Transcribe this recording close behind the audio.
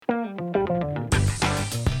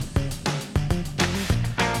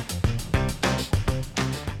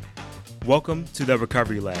Welcome to the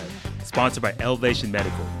Recovery Lab, sponsored by Elevation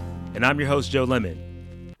Medical. And I'm your host, Joe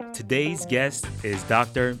Lemon. Today's guest is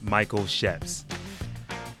Dr. Michael Sheps.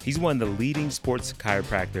 He's one of the leading sports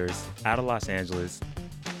chiropractors out of Los Angeles.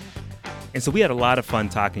 And so we had a lot of fun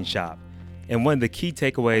talking shop. And one of the key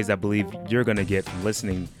takeaways I believe you're going to get from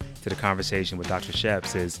listening to the conversation with Dr.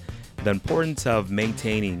 Sheps is the importance of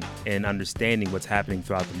maintaining and understanding what's happening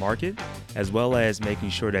throughout the market, as well as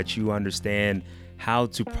making sure that you understand how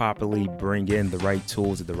to properly bring in the right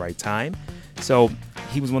tools at the right time. So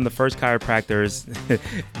he was one of the first chiropractors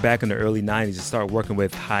back in the early 90s to start working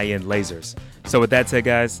with high-end lasers. So with that said,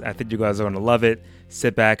 guys, I think you guys are going to love it.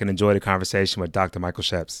 Sit back and enjoy the conversation with Dr. Michael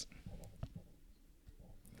Sheps.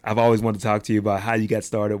 I've always wanted to talk to you about how you got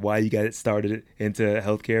started, why you got started into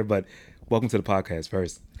healthcare, but welcome to the podcast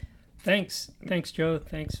first. Thanks, Joe.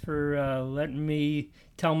 Thanks for letting me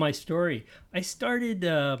tell my story. I started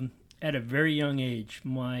at a very young age.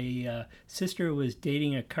 My sister was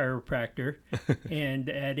dating a chiropractor, and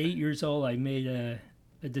at 8 years old, I made a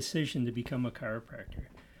decision to become a chiropractor.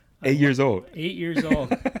 8 years old. 8 years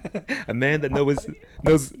old. A man that knows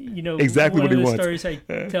exactly what he wants. One of the stories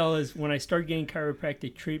I tell is when I started getting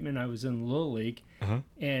chiropractic treatment, I was in the Little League,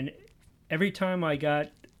 and every time I got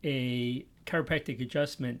a chiropractic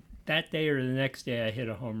adjustment, that day or the next day, I hit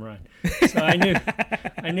a home run. So I knew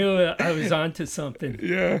I was onto something.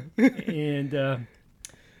 Yeah. And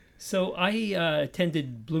so I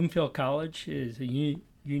attended Bloomfield College. It's a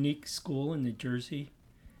unique school in New Jersey.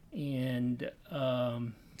 And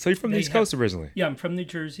so you're from the East Coast originally? Yeah, I'm from New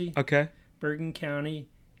Jersey. Okay. Bergen County.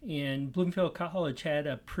 And Bloomfield College had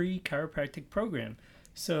a pre-chiropractic program.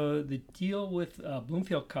 So the deal with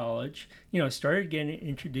Bloomfield College, started getting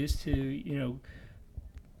introduced to,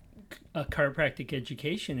 a chiropractic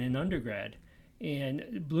education in undergrad.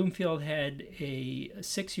 And Bloomfield had a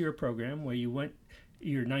 6-year program where you went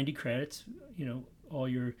your 90 credits, all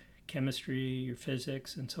your chemistry, your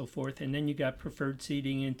physics, and so forth. And then you got preferred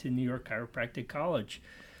seating into New York Chiropractic College.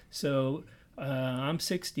 So I'm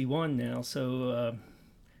 61 now. So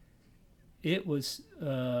it was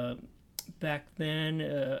back then,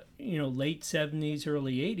 late 70s,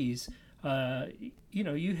 early 80s,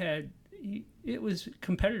 it was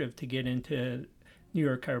competitive to get into New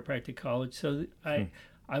York Chiropractic College. So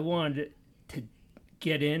I wanted to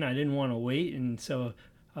get in. I didn't want to wait. And so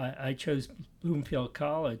I chose Bloomfield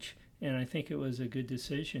College, and I think it was a good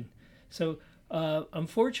decision. So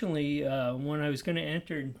unfortunately, when I was going to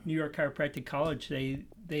enter New York Chiropractic College,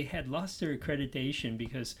 they had lost their accreditation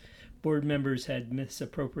because board members had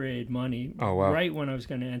misappropriated money right when I was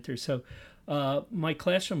going to enter. So my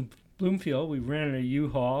class from Bloomfield, we rented a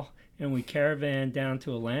U-Haul, and we caravanned down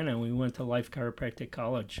to Atlanta, and we went to Life Chiropractic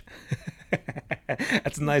College.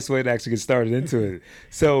 That's a nice way to actually get started into it.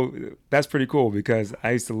 So that's pretty cool because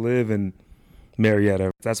I used to live in Marietta.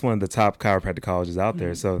 That's one of the top chiropractic colleges out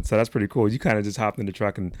there. So that's pretty cool. You kind of just hopped in the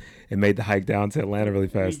truck and made the hike down to Atlanta really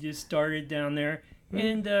fast. We just started down there.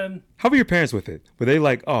 And how were your parents with it? Were they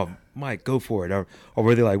like, "Oh, Mike, go for it," or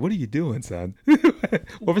were they like, "What are you doing, son?"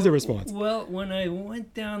 What was their response? Well, when I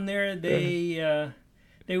went down there,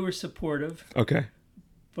 they were supportive. Okay.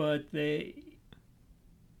 But they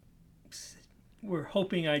were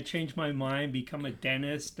hoping I'd change my mind, become a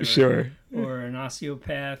dentist or an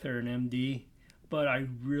osteopath or an MD. But I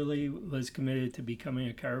really was committed to becoming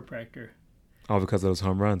a chiropractor. All because of those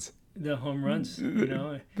home runs. The home runs,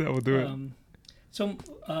 That will do it. So,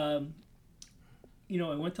 I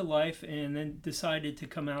went to Life and then decided to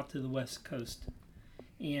come out to the West Coast.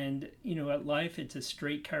 And, at Life, it's a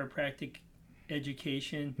straight chiropractic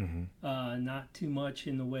education, not too much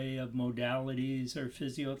in the way of modalities or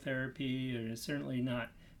physiotherapy, or certainly not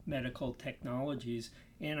medical technologies.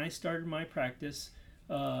 And I started my practice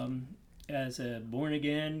as a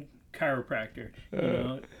born-again chiropractor.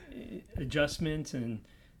 Adjustments and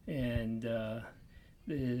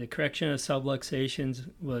the correction of subluxations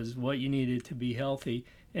was what you needed to be healthy.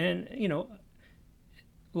 And, a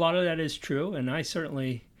lot of that is true, and I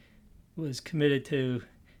certainly was committed to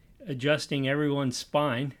adjusting everyone's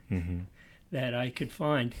spine that I could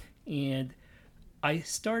find. And I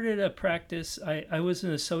started a practice. I was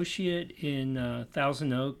an associate in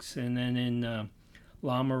Thousand Oaks and then in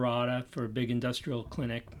La Mirada for a big industrial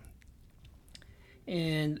clinic.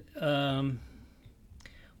 And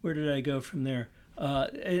where did I go from there?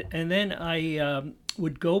 And then I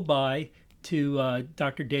would go by to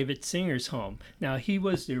Dr. David Singer's home. Now, he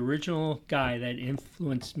was the original guy that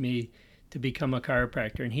influenced me to become a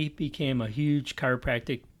chiropractor, and he became a huge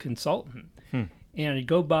chiropractic consultant. And I'd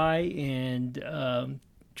go by and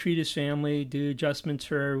treat his family, do adjustments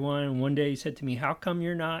for everyone. And one day he said to me, "How come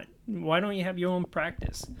you're not, why don't you have your own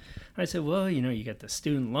practice? I said, well, you got the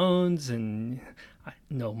student loans and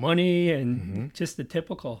no money and just the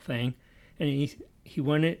typical thing. And he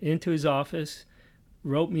went into his office,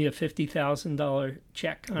 wrote me a $50,000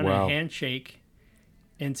 check on a handshake,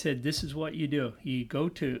 and said, this is what you do. You go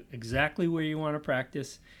to exactly where you want to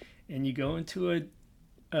practice, and you go into a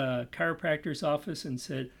chiropractor's office and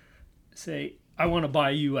say, I want to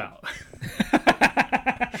buy you out.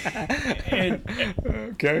 And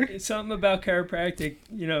okay. Something about chiropractic,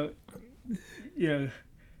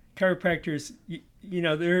 chiropractors,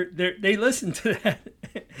 they listen to that.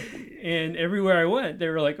 And everywhere I went, they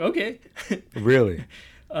were like, okay. Really?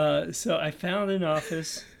 So I found an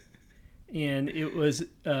office, and it was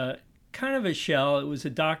kind of a shell. It was a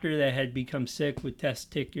doctor that had become sick with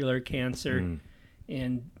testicular cancer,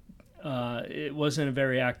 and it wasn't a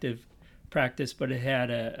very active practice, but it had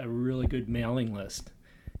a really good mailing list.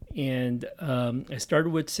 And I started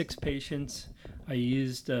with 6 patients. I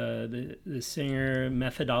used the Singer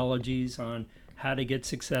methodologies on how to get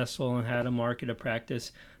successful and how to market a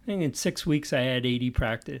practice. I think in 6 weeks I had 80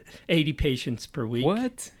 patients per week.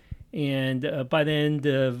 What? And by the end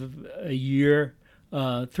of a year,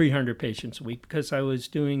 300 patients a week, because I was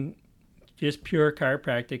doing just pure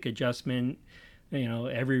chiropractic adjustment.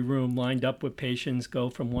 Every room lined up with patients, go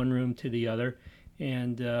from one room to the other.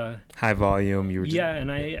 And high volume.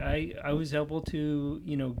 And I was able to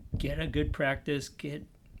get a good practice, get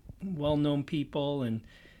well-known people, and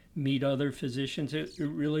meet other physicians. It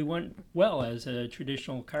really went well as a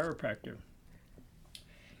traditional chiropractor.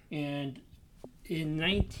 And in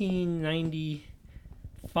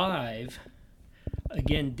 1995,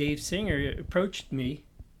 again, Dave Singer approached me,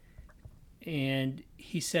 and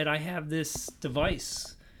he said, I have this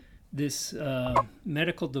device, this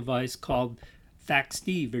medical device called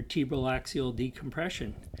VAX-D, vertebral axial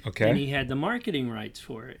decompression. Okay. And he had the marketing rights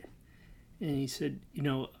for it. And he said,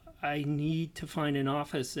 I need to find an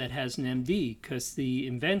office that has an MD, because the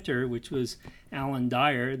inventor, which was Alan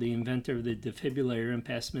Dyer, the inventor of the defibrillator and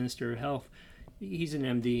past Minister of Health, he's an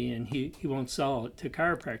MD, and he won't sell it to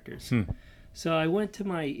chiropractors. So I went to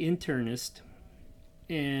my internist,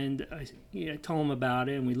 and I told him about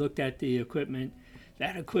it, and we looked at the equipment.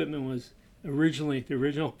 That equipment was the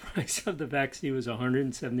original price of the VAX-D was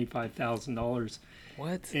 $175,000.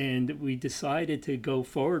 What? And we decided to go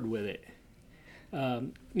forward with it.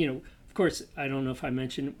 Of course, I don't know if I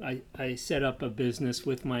mentioned, I set up a business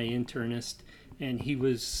with my internist, and he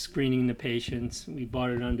was screening the patients. We bought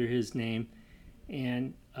it under his name,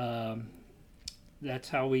 and that's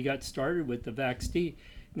how we got started with the VAX-D.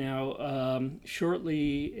 Now,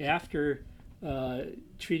 shortly after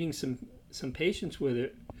treating some patients with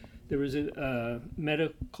it, there was a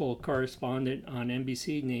medical correspondent on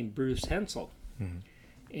NBC named Bruce Hensel,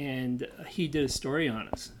 and he did a story on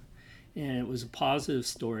us. And it was a positive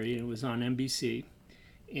story, and it was on NBC.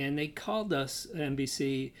 And they called us,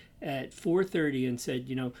 NBC, at 4:30 and said,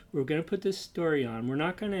 we're going to put this story on. We're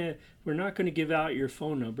not going to give out your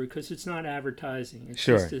phone number because it's not advertising. It's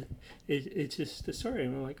sure. It's just a story.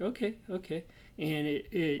 And we're like, okay. And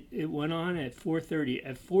it went on at 4:30.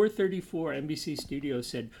 At 4:34, NBC Studios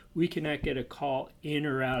said, we cannot get a call in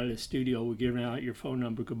or out of the studio. We're giving out your phone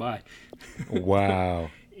number. Goodbye. Wow.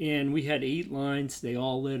 And we had 8 lines. They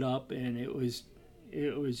all lit up, and it was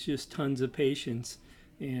just tons of patients,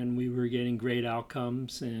 and we were getting great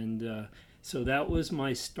outcomes. And so that was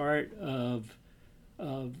my start of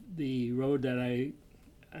the road that I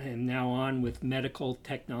am now on with medical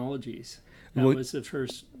technologies. That was the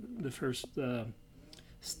first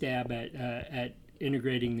stab at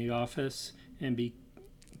integrating the office and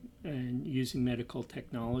using medical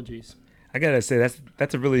technologies. I gotta say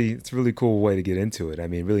it's a really cool way to get into it. I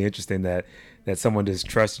mean, really interesting that someone just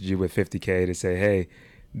trusted you with $50K to say, hey,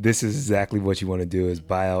 this is exactly what you want to do, is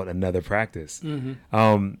buy out another practice.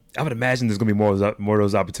 I would imagine there's gonna be more of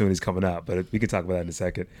those opportunities coming up, but we can talk about that in a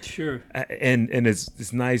second. Sure. And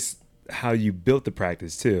it's nice how you built the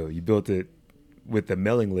practice too. You built it with the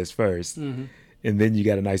mailing list first, and then you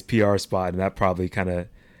got a nice PR spot, and that probably kind of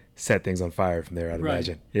set things on fire from there, I'd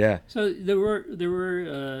imagine. Yeah. So there were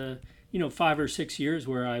 5 or 6 years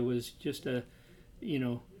where I was just a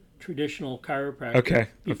traditional chiropractor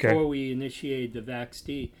before we initiated the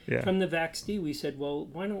VAX-D. Yeah. From the VAX-D, we said, well,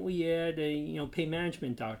 why don't we add a pain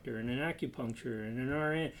management doctor and an acupuncture and an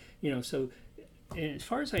RN? So and as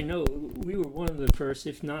far as I know, we were one of the first,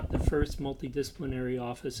 if not the first, multidisciplinary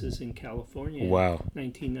offices in California. Wow. In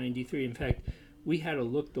 1993. In fact, we had to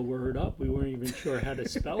look the word up. We weren't even sure how to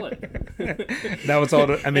spell it. That was all.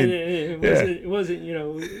 It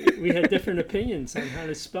wasn't. We had different opinions on how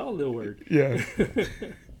to spell the word. Yeah.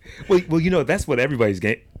 Well, that's what everybody's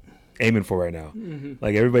getting. aiming for right now.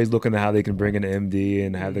 Like everybody's looking at how they can bring in an MD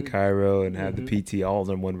and have the chiro and have the PT all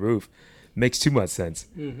under one roof. Makes too much sense.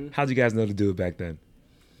 How'd you guys know to do it back then?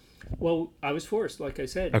 Well, I was forced, like I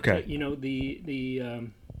said. Okay.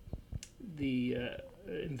 The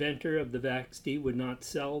inventor of the VAX-D would not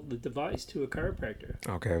sell the device to a chiropractor.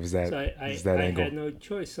 Okay, was that I angle? had no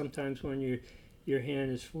choice. Sometimes when your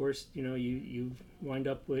hand is forced, you wind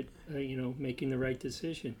up with making the right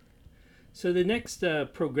decision. So the next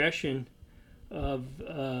progression of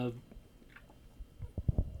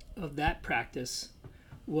that practice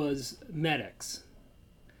was medics.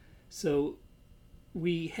 So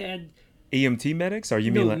we had EMT medics, or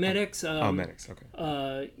you mean like medics? medics.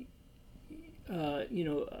 Okay.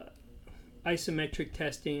 Isometric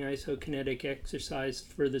testing, isokinetic exercise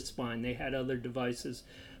for the spine. They had other devices,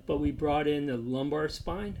 but we brought in the lumbar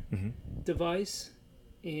spine device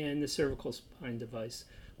and the cervical spine device.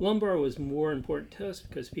 Lumbar was more important to us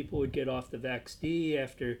because people would get off the VAX-D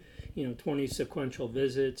after 20 sequential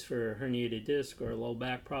visits for a herniated disc or a low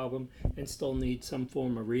back problem and still need some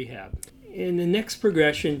form of rehab. And the next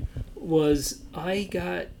progression was I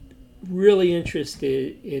got really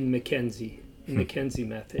interested in McKenzie, the McKenzie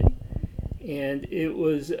method. And it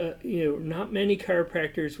was, not many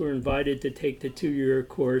chiropractors were invited to take the 2-year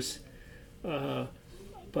course, but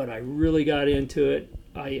I really got into it.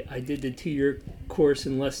 I did the 2-year course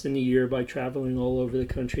in less than a year by traveling all over the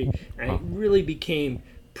country. And I really became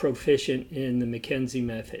proficient in the McKenzie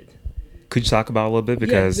method. Could you talk about it a little bit,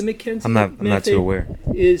 because the McKenzie I'm not too aware.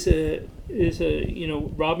 Is Robin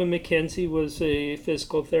McKenzie was a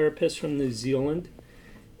physical therapist from New Zealand,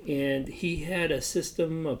 and he had a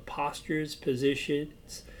system of postures,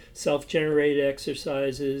 positions, self-generated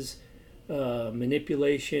exercises,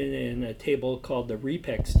 manipulation, and a table called the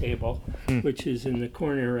Repex table, which is in the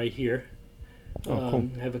corner right here. Cool.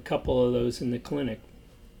 I have a couple of those in the clinic.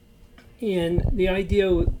 And the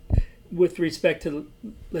idea with respect to,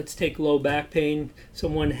 let's take low back pain,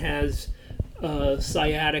 someone has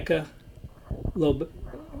sciatica,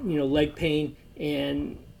 leg pain,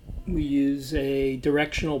 and we use a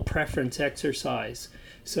directional preference exercise.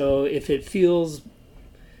 So if the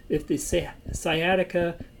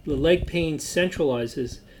sciatica, the leg pain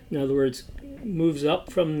centralizes, in other words, moves up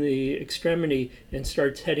from the extremity and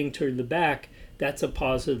starts heading toward the back, that's a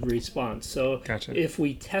positive response. So Gotcha. If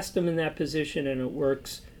we test them in that position and it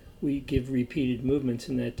works, we give repeated movements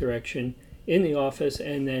in that direction in the office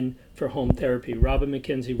and then for home therapy. Robin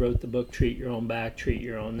McKenzie wrote the book, Treat Your Own Back, Treat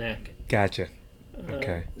Your Own Neck. Gotcha.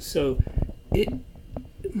 Okay.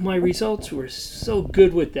 My results were so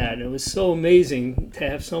good with that. It was so amazing to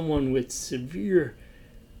have someone with severe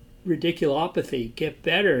radiculopathy get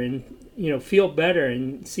better and feel better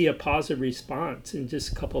and see a positive response in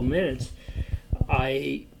just a couple of minutes.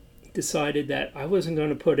 I decided that I wasn't going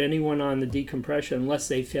to put anyone on the decompression unless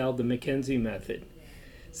they failed the McKenzie method.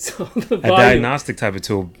 So a diagnostic type of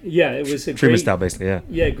tool. Yeah, it was a treatment style, basically.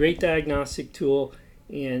 Yeah, great diagnostic tool,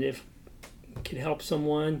 and if it could help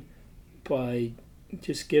someone by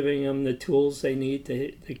just giving them the tools they need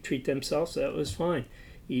to treat themselves, that was fine.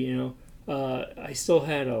 I still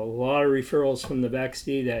had a lot of referrals from the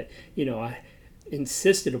VAX-D that I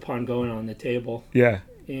insisted upon going on the table. Yeah.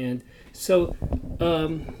 And so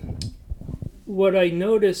what I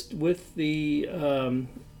noticed with the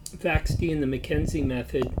VAX-D and the McKenzie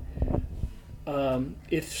method,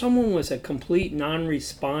 if someone was a complete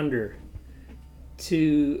non-responder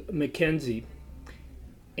to McKenzie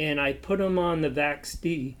and I put them on the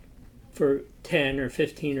VAX-D for 10 or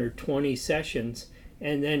 15 or 20 sessions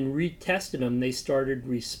and then retested them, they started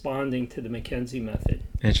responding to the McKenzie method.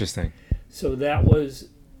 Interesting. So that was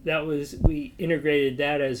we integrated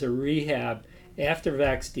that as a rehab after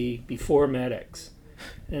VAX-D, before medics,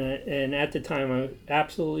 and at the time I'm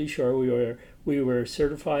absolutely sure we were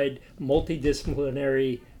certified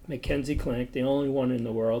multidisciplinary McKenzie clinic, the only one in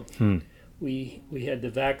the world. We had the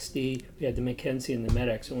VAX-D, we had the McKenzie, and the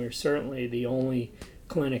medics, and we were certainly the only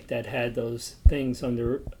clinic that had those things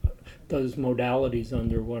under those modalities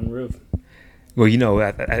under one roof. Well,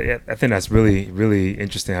 I think that's really, really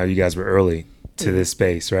interesting how you guys were early to this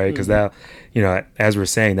space, right? Because now, as we're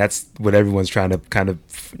saying, that's what everyone's trying to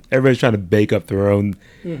everybody's trying to bake up their own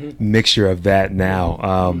mixture of that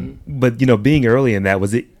now. But, being early in that,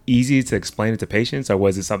 was it easy to explain it to patients, or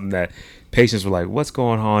was it something that patients were like, what's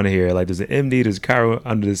going on here? Like, there's an MD, there's a chiro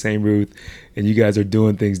under the same roof, and you guys are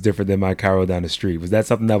doing things different than my chiro down the street. Was that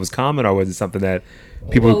something that was common, or was it something that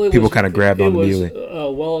people kind of grabbed on immediately? It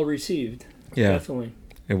was well received. Yeah, definitely.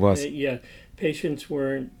 It was. Patients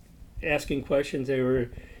weren't asking questions. They were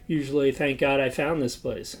usually, thank God I found this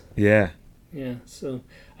place. Yeah. Yeah. So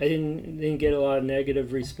I didn't get a lot of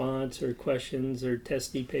negative response or questions or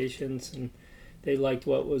testy patients, and they liked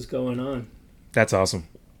what was going on. That's awesome.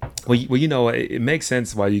 Well, it makes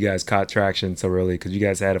sense why you guys caught traction so early because you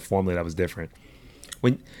guys had a formula that was different.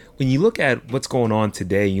 When you look at what's going on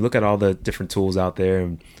today, you look at all the different tools out there,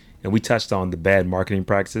 and we touched on the bad marketing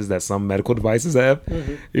practices that some medical devices have,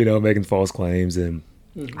 making false claims and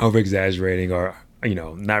over exaggerating or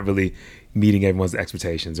not really meeting everyone's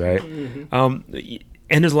expectations, right? And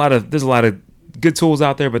there's a lot of good tools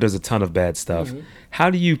out there, but there's a ton of bad stuff. How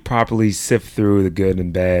do you properly sift through the good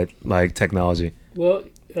and bad like technology? Well,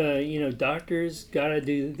 doctors got to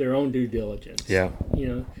do their own due diligence. Yeah.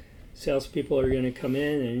 Salespeople are going to come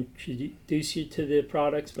in and introduce you to the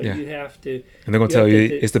products, but you have to. And they're going to tell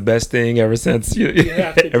you it's the best thing ever since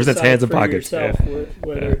ever since hands and pockets. Yourself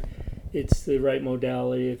whether it's the right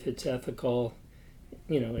modality, if it's ethical,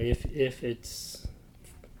 if it's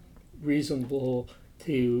reasonable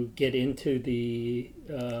to get into the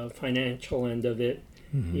financial end of it.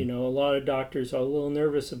 A lot of doctors are a little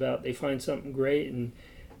nervous about they find something great and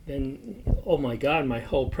then, oh my God, my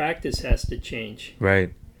whole practice has to change.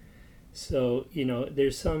 Right. So,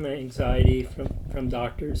 there's some anxiety from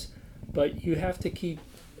doctors, but you have to keep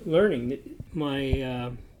learning.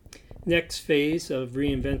 My next phase of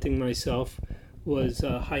reinventing myself was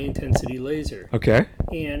high-intensity laser. Okay.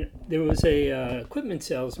 And there was a equipment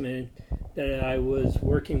salesman that I was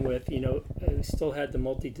working with. I still had the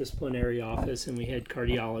multidisciplinary office, and we had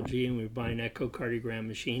cardiology, and we were buying an echocardiogram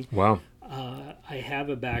machine. Wow. I have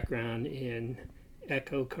a background in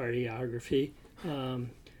echocardiography.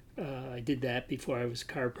 I did that before I was a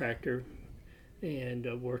chiropractor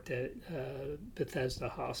and worked at Bethesda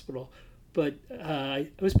Hospital. But I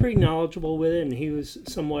was pretty knowledgeable with it, and he was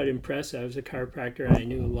somewhat impressed. I was a chiropractor, and I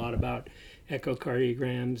knew a lot about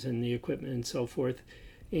echocardiograms and the equipment and so forth.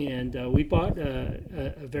 And we bought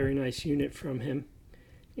a very nice unit from him.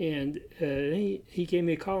 And he gave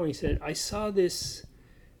me a call, and he said, I saw this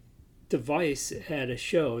device at a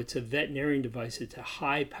show. It's a veterinarian device. It's a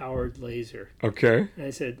high-powered laser. Okay. And I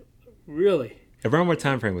said, really? Around what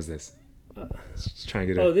time frame was this? Just trying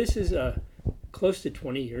to get it. This is close to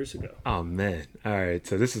 20 years ago. Oh, man. All right.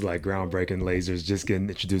 So this is like groundbreaking lasers just getting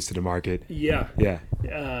introduced to the market. Yeah. Yeah.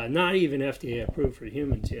 Not even FDA approved for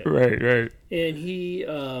humans yet. Right. And he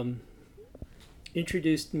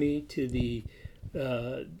introduced me to the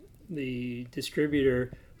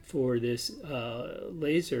distributor for this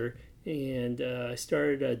laser, and I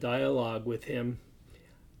started a dialogue with him.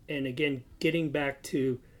 And again, getting back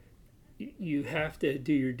to you have to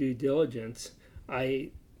do your due diligence.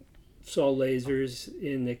 I saw lasers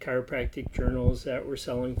in the chiropractic journals that were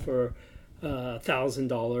selling for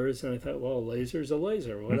 $1,000, and I thought, well, a laser's a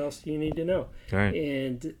laser. What else do you need to know? Right.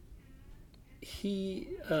 And he,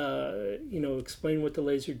 explained what the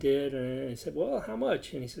laser did, and I said, well, how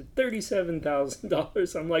much? And he said,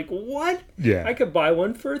 $37,000. I'm like, what? Yeah. I could buy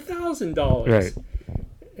one for $1,000. Right.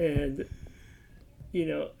 And,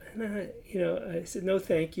 I said, no,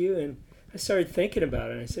 thank you. And I started thinking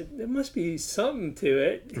about it. I said, there must be something to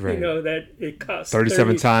it, right. That it costs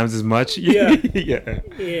 37 times as much. Yeah. Yeah.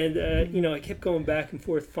 And, I kept going back and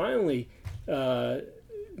forth. Finally, the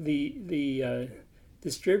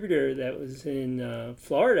distributor that was in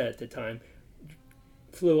Florida at the time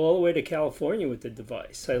flew all the way to California with the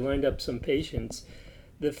device. I lined up some patients.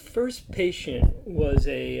 The first patient was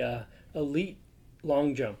a elite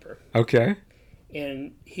long jumper. Okay.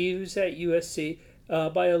 And he was at USC.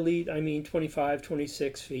 By elite, I mean 25,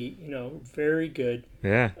 26 feet, very good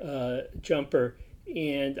jumper.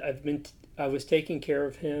 And I was taking care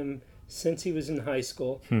of him since he was in high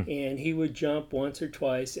school, and he would jump once or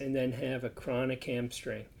twice and then have a chronic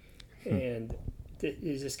hamstring. And it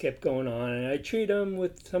just kept going on. And I treat him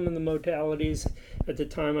with some of the modalities. At the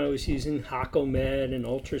time, I was using HacoMed and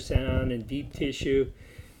ultrasound and deep tissue,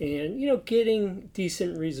 and, getting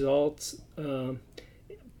decent results,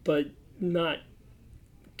 but not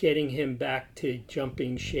getting him back to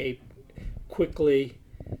jumping shape quickly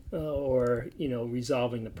or,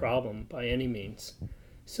 resolving the problem by any means.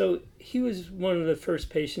 So he was one of the first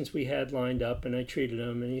patients we had lined up, and I treated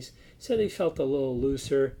him, and he said he felt a little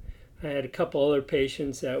looser. I had a couple other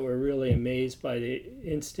patients that were really amazed by the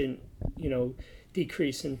instant,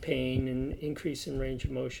 decrease in pain and increase in range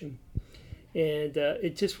of motion. And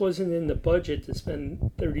it just wasn't in the budget to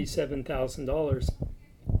spend $37,000.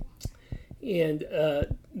 And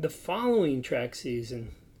the following track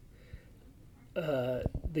season,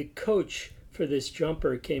 the coach for this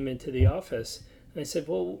jumper came into the office. And I said,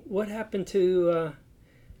 well, what happened to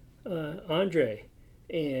Andre?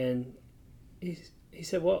 And he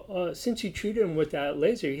said, well, since you treated him with that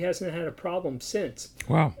laser, he hasn't had a problem since.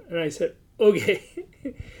 Wow. And I said, okay,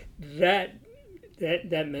 that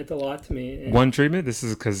meant a lot to me. And one treatment? This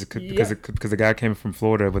is because the guy came from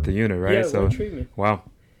Florida with the unit, right? Yeah, so, one treatment. Wow.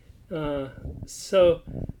 So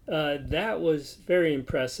that was very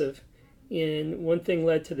impressive. And one thing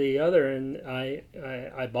led to the other, and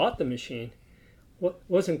I bought the machine.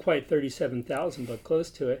 Wasn't quite $37,000, but close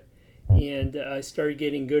to it. And I started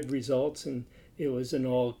getting good results, and it was an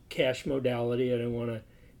all cash modality. I didn't want to,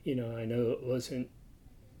 I know it wasn't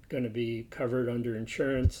going to be covered under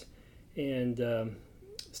insurance, and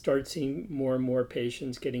started seeing more and more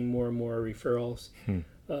patients, getting more and more referrals.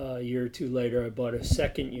 A year or two later, I bought a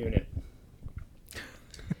second unit.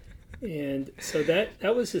 And so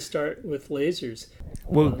that was the start with lasers.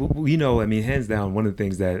 Well, I mean, hands down, one of the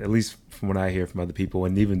things that, at least from what I hear from other people,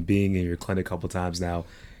 and even being in your clinic a couple times now,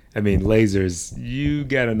 I mean, lasers, you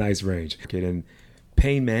get a nice range. And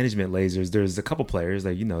pain management lasers, there's a couple players,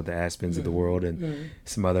 like, the Aspens of the world and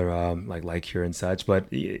some other, like LifeCure and such, but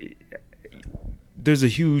there's a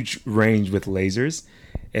huge range with lasers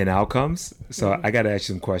and outcomes. So I got to ask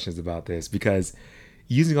you some questions about this, because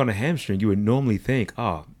using on a hamstring, you would normally think,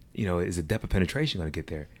 is the depth of penetration going to get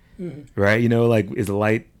there? Right? Like, is the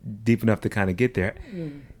light deep enough to kind of get there?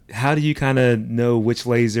 How do you kind of know which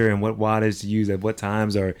laser and what wattage to use at what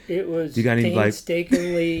times? Or it was you got any,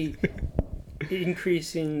 painstakingly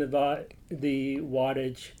increasing the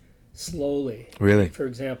wattage slowly. Really? For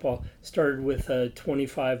example, started with a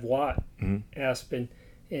 25 watt Aspen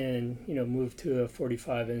and moved to a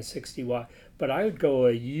 45 and 60 watt. But I would go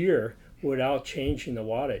a year without changing the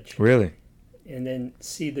wattage. Really? And then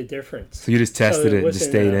see the difference. So you just tested it and just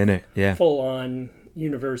stayed in it. Yeah. Full on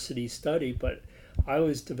university study, but I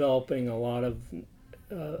was developing a lot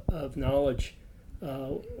of knowledge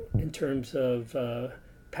in terms of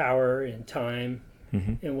power and time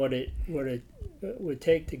and what it would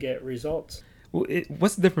take to get results. Well,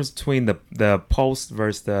 what's the difference between the pulse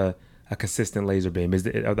versus a consistent laser beam? Are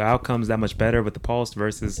the outcomes that much better with the pulse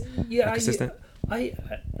versus a consistent? I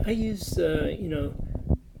use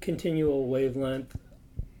continual wavelength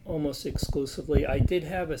almost exclusively. I did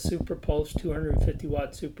have a super pulse 250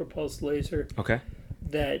 watt super pulse laser. Okay.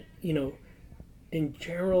 That in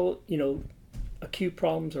general acute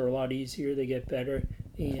problems are a lot easier, they get better,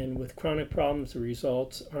 and with chronic problems the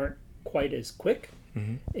results aren't quite as quick.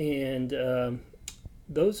 And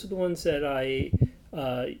those are the ones that I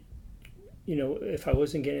if I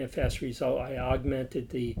wasn't getting a fast result, I augmented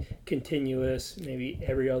the continuous maybe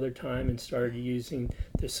every other time and started using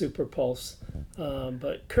the super pulse.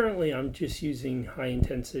 But currently I'm just using high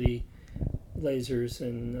intensity lasers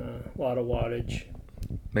and a lot of wattage.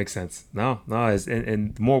 Makes sense. No,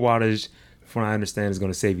 and more wattage, from what I understand, is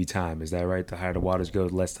going to save you time. Is that right? The higher the wattage goes,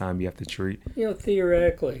 the less time you have to treat?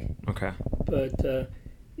 Theoretically. Okay. But,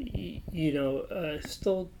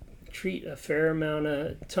 still treat a fair amount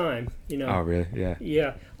of time, Oh, really? Yeah.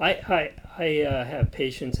 Yeah. I have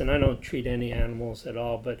patients, and I don't treat any animals at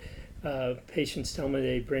all, but patients tell me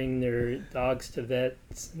they bring their dogs to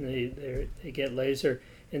vets, and they get laser,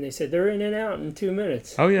 and they said they're in and out in 2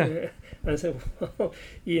 minutes. Oh, yeah. I said, well,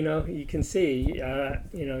 you can see,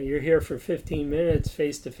 you're here for 15 minutes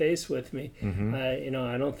face to face with me.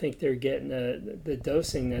 I don't think they're getting the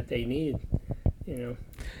dosing that they need.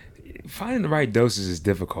 Finding the right doses is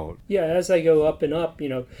difficult. Yeah, as I go up and up,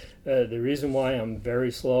 the reason why I'm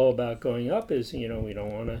very slow about going up is, we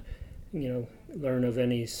don't want to, learn of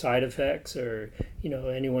any side effects or,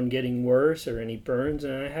 anyone getting worse or any burns,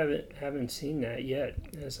 and I haven't seen that yet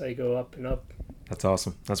as I go up and up. That's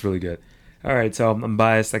awesome. That's really good. All right, so I'm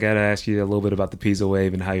biased. I got to ask you a little bit about the piezo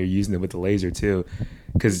wave and how you're using it with the laser too,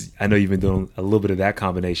 because I know you've been doing a little bit of that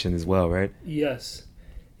combination as well, right? Yes,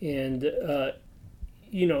 and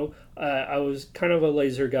I was kind of a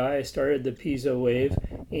laser guy. I started the piezo wave,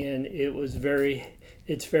 and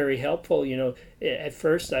it's very helpful. At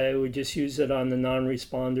first I would just use it on the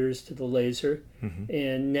non-responders to the laser,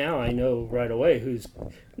 and now I know right away who's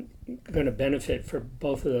going to benefit for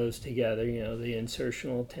both of those together. The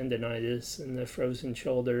insertional tendonitis and the frozen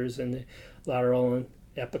shoulders and the lateral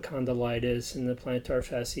epicondylitis and the plantar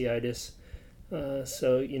fasciitis.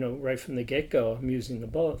 So, right from the get-go, I'm using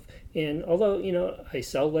them both. And although, I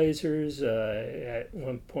sell lasers, at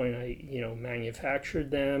one point I, manufactured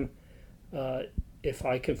them. If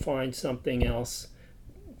I could find something else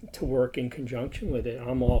to work in conjunction with it,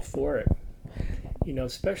 I'm all for it.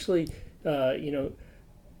 Especially,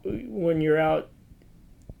 when you're out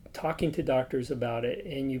talking to doctors about it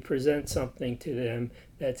and you present something to them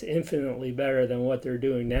that's infinitely better than what they're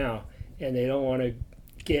doing now, and they don't want to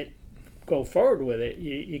go forward with it.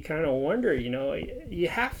 You kind of wonder, you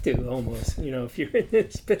have to almost, if you're in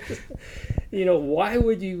this business, why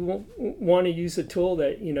would you want to use a tool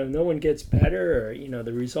that, no one gets better, or,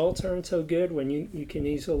 the results aren't so good when you can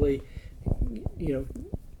easily,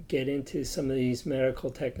 get into some of these medical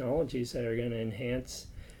technologies that are going to enhance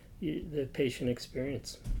the patient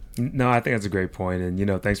experience. No, I think that's a great point.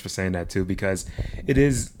 And, thanks for saying that too, because it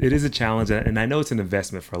is a challenge. And I know it's an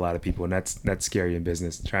investment for a lot of people, and that's scary in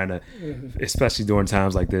business, trying to, especially during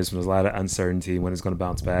times like this when there's a lot of uncertainty when it's going to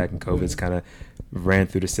bounce back and COVID's kind of ran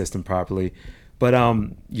through the system properly. But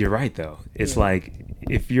you're right, though. It's like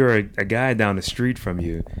if you're a guy down the street from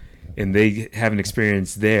you and they have an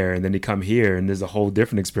experience there and then they come here and there's a whole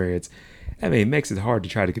different experience, I mean, it makes it hard to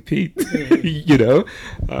try to compete,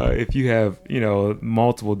 if you have,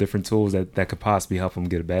 multiple different tools that could possibly help them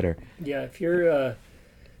get better. Yeah, if you're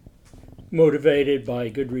motivated by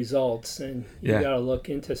good results, and you got to look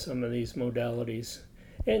into some of these modalities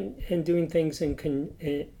and doing things in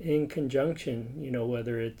conjunction,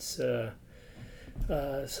 whether it's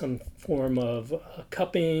some form of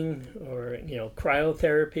cupping or,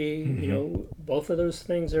 cryotherapy, both of those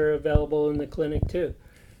things are available in the clinic too,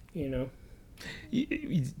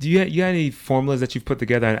 Do you have any formulas that you've put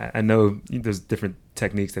together? I know there's different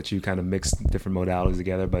techniques that you kind of mix different modalities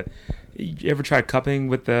together, but you ever tried cupping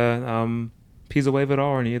with the PiezoWave at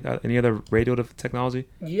all, or any other radio technology?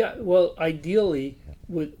 Yeah, well, ideally,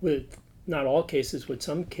 with not all cases, with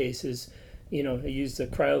some cases, I use the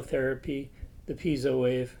cryotherapy, the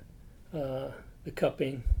PiezoWave, the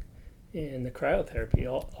cupping, and the cryotherapy.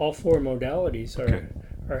 All four modalities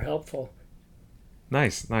are helpful.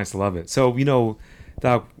 Nice. Love it. So,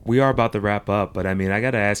 Doc, we are about to wrap up, but I mean, I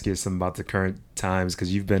got to ask you something about the current times,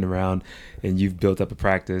 because you've been around and you've built up a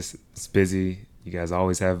practice. It's busy. You guys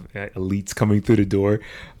always have elites coming through the door.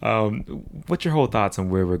 What's your whole thoughts on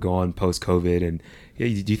where we're going post-COVID? And do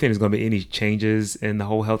you think there's going to be any changes in the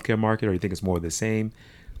whole healthcare market, or do you think it's more of the same?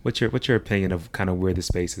 What's your opinion of kind of where the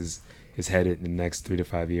space is headed in the next 3 to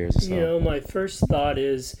 5 years or so? My first thought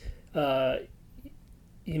is,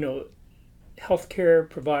 healthcare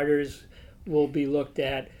providers will be looked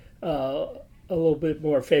at a little bit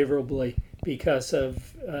more favorably because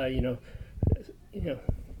of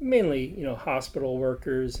mainly hospital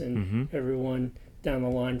workers and everyone down the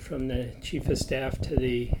line, from the chief of staff to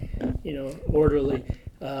the orderly.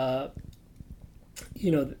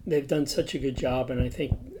 They've done such a good job, and I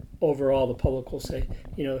think overall the public will say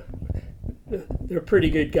they're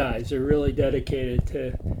pretty good guys. They're really dedicated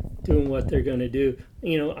to doing what they're going to do.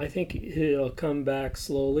 I think it'll come back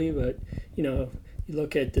slowly, but you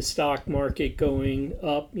look at the stock market going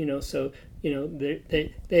up, so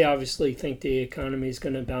they obviously think the economy is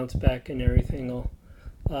going to bounce back and everything will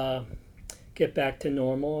get back to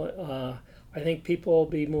normal. I think people will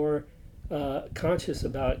be more conscious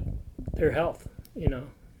about their health,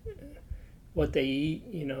 what they eat,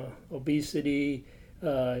 obesity.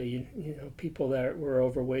 People that were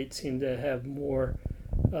overweight seem to have more,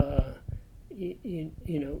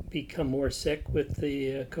 become more sick with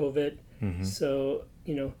the COVID. So,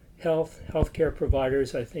 healthcare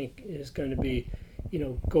providers, I think, is going to be,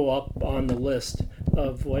 go up on the list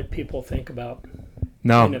of what people think about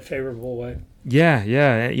in a favorable way. Yeah.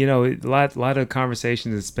 A lot of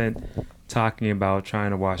conversations is spent talking about trying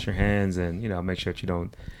to wash your hands and, make sure that you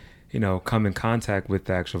don't, come in contact with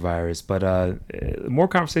the actual virus. But more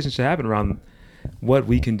conversations should happen around what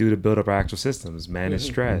we can do to build up our actual systems, manage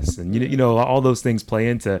stress, and all those things play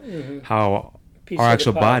into how our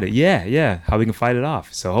actual body, how we can fight it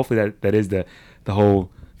off. So hopefully that is the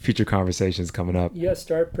whole future conversations coming up. Yeah,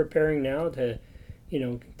 start preparing now to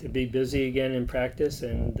be busy again in practice,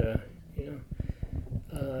 and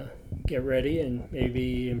get ready and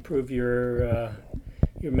maybe improve your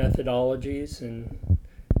methodologies and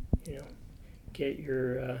get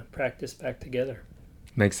your practice back together.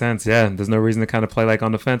 Makes sense. Yeah, there's no reason to kind of play like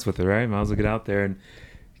on the fence with it, right? Might as well get out there and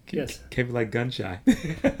keep it like gun shy.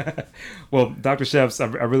 Well, Dr. Sheps, I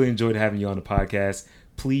really enjoyed having you on the podcast.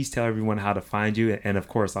 Please tell everyone how to find you, and of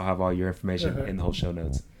course, I'll have all your information in the whole show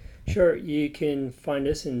notes. Sure, you can find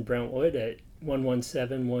us in Brentwood at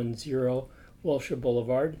 11710 Wilshire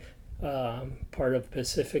Boulevard, part of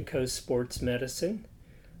Pacific Coast Sports Medicine.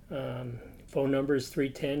 Phone number is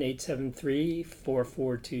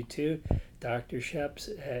 310-873-4422. Dr. Sheps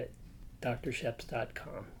at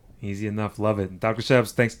drsheps.com. Easy enough. Love it. Dr.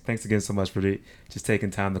 Sheps, thanks again so much for just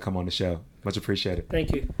taking time to come on the show. Much appreciated.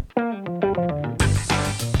 Thank you.